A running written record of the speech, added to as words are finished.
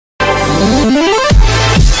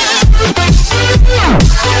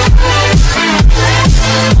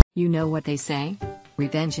You know what they say?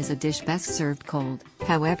 Revenge is a dish best served cold.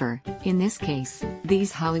 However, in this case,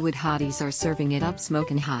 these Hollywood hotties are serving it up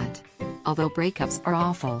smoking hot. Although breakups are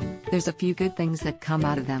awful, there's a few good things that come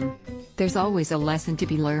out of them. There's always a lesson to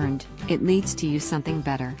be learned, it leads to you something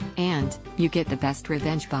better, and you get the best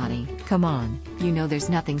revenge body. Come on, you know there's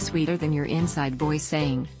nothing sweeter than your inside voice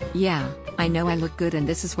saying, "Yeah, I know I look good and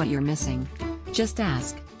this is what you're missing." Just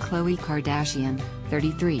ask Khloe Kardashian,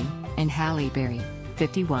 33, and Halle Berry,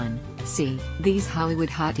 51. See, these Hollywood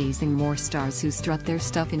hotties and more stars who strut their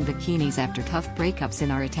stuff in bikinis after tough breakups in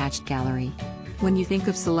our attached gallery. When you think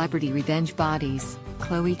of celebrity revenge bodies,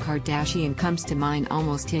 Khloe Kardashian comes to mind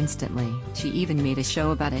almost instantly. She even made a show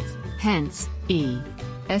about it, hence,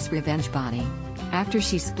 E.'s revenge body. After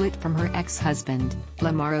she split from her ex-husband,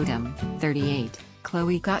 Lamar Odom, 38,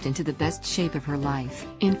 Khloe got into the best shape of her life.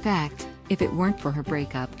 In fact, if it weren't for her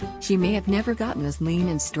breakup, she may have never gotten as lean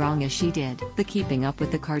and strong as she did. The Keeping Up with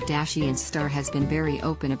the Kardashians star has been very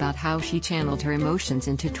open about how she channeled her emotions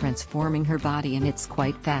into transforming her body, and it's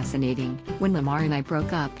quite fascinating. "When Lamar and I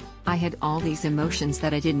broke up, I had all these emotions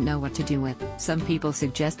that I didn't know what to do with. Some people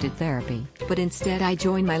suggested therapy, but instead I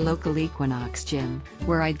joined my local Equinox gym,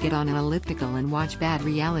 where I'd get on an elliptical and watch bad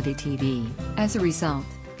reality TV. As a result,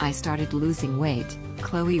 I started losing weight,"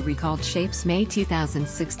 Khloe recalled Shape's May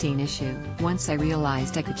 2016 issue. "Once I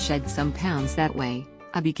realized I could shed some pounds that way,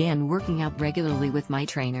 I began working out regularly with my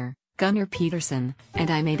trainer, Gunnar Peterson, and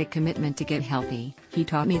I made a commitment to get healthy. He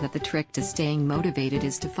taught me that the trick to staying motivated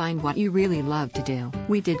is to find what you really love to do.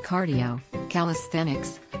 We did cardio,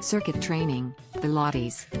 calisthenics, circuit training,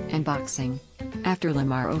 Pilates, and boxing." After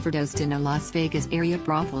Lamar overdosed in a Las Vegas area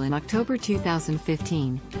brothel in October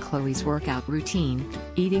 2015, Khloe's workout routine,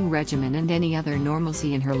 eating regimen and any other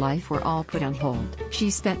normalcy in her life were all put on hold. She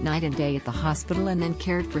spent night and day at the hospital and then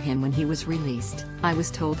cared for him when he was released. "I was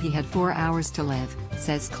told he had 4 hours to live,"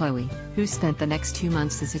 says Khloe, who spent the next 2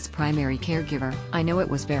 months as his primary caregiver. "I know it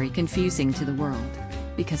was very confusing to the world.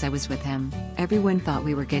 Because I was with him, everyone thought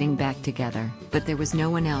we were getting back together, but there was no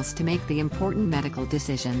one else to make the important medical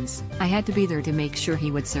decisions. I had to be there to make sure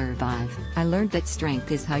he would survive. I learned that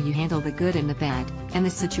strength is how you handle the good and the bad, and the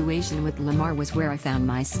situation with Lamar was where I found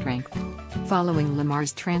my strength." Following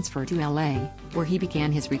Lamar's transfer to LA, where he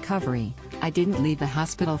began his recovery, "I didn't leave the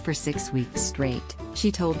hospital for 6 weeks straight,"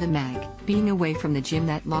 she told the mag. "Being away from the gym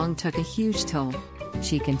that long took a huge toll."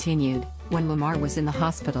 She continued, "When Lamar was in the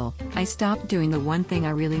hospital, I stopped doing the one thing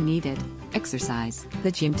I really needed, exercise.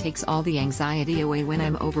 The gym takes all the anxiety away when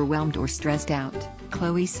I'm overwhelmed or stressed out,"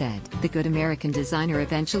 Khloe said. The Good American designer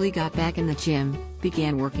eventually got back in the gym,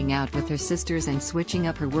 began working out with her sisters and switching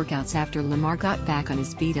up her workouts after Lamar got back on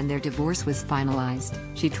his feet and their divorce was finalized.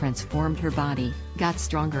 She transformed her body, got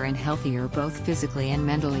stronger and healthier both physically and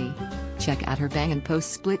mentally. Check out her bang and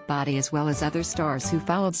post split body as well as other stars who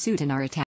followed suit in our attack.